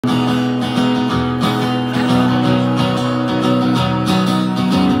I've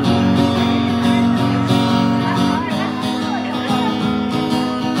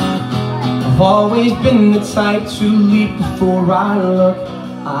always been the type to leap before I look.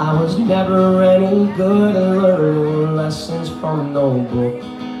 I was never any good at learning lessons from no book.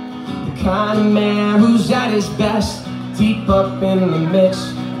 The kind of man who's at his best, deep up in the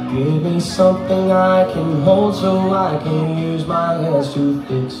mix. Give me something I can hold so I can use my hands to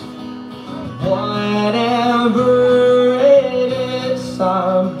fix. Whatever it is,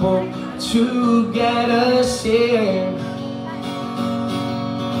 I'm booked to get us here.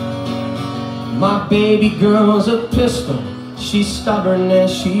 My baby girl's a pistol. She's stubborn and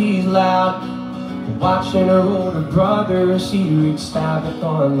she's loud. Watching her older brother, she wreaks havoc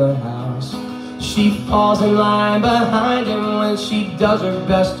on the house. She falls in line behind him when she does her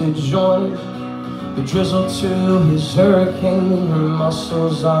best to join the drizzle to his hurricane. Her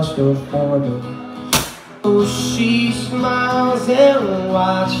muscles are still forming. Oh, she smiles and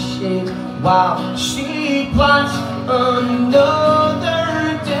watches while she plots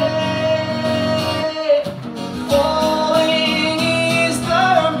another day. Falling is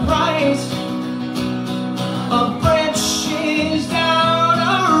the price of branches out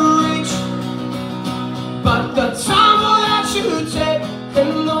of reach, but the tumble that you take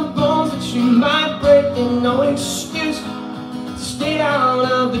and the bones that you might break, ain't no excuse to stay out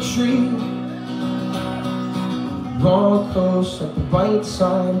of the tree. Wrong clothes at the right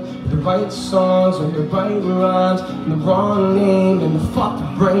time, the right songs and the right rhymes, and the wrong name and the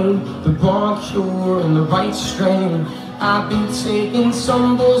fucked brain, the wrong cure and the right strain. I've been taking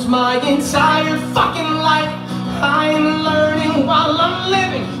tumbles my entire fucking life. I am learning while I'm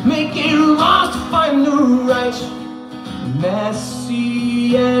living, making wrongs to find the right.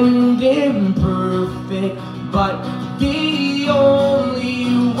 Messy and imperfect, but the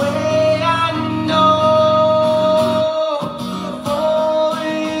only way I know.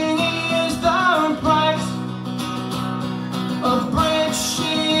 Falling is the price of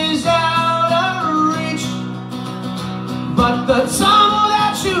branches out of reach, but the tumble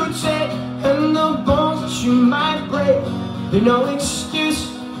that you take and the bones that you might break, there's no excuse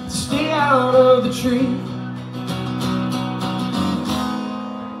to stay out of the tree.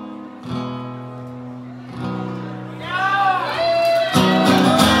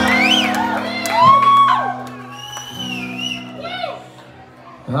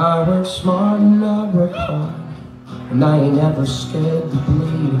 I work smart and I work hard, and I ain't ever scared to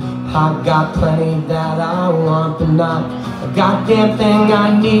bleed. I got plenty that I want, but not a goddamn thing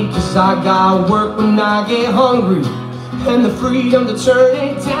I need. Cause I got work when I get hungry, and the freedom to turn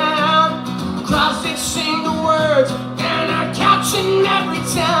it down. Closet sing the words, and a couch in every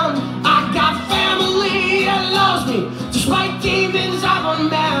town. I got family that loves me, despite demons I've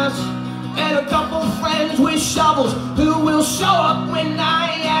unmasked, and a couple friends with shovels who will show up when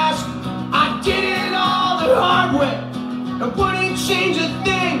I ask. I did it all the hard way, I wouldn't change a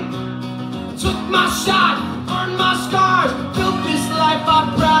thing. Took my shot, earned my scars, built this life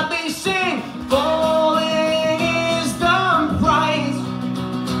I proudly sing. Falling is the price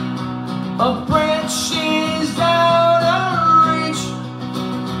of branches out of reach,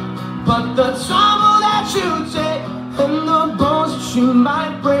 but the tumble that you take and the bones that you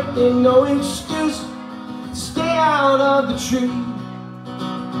might break, ain't no excuse to stay out of the tree.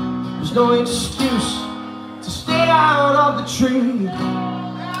 There's no excuse to stay out of the tree.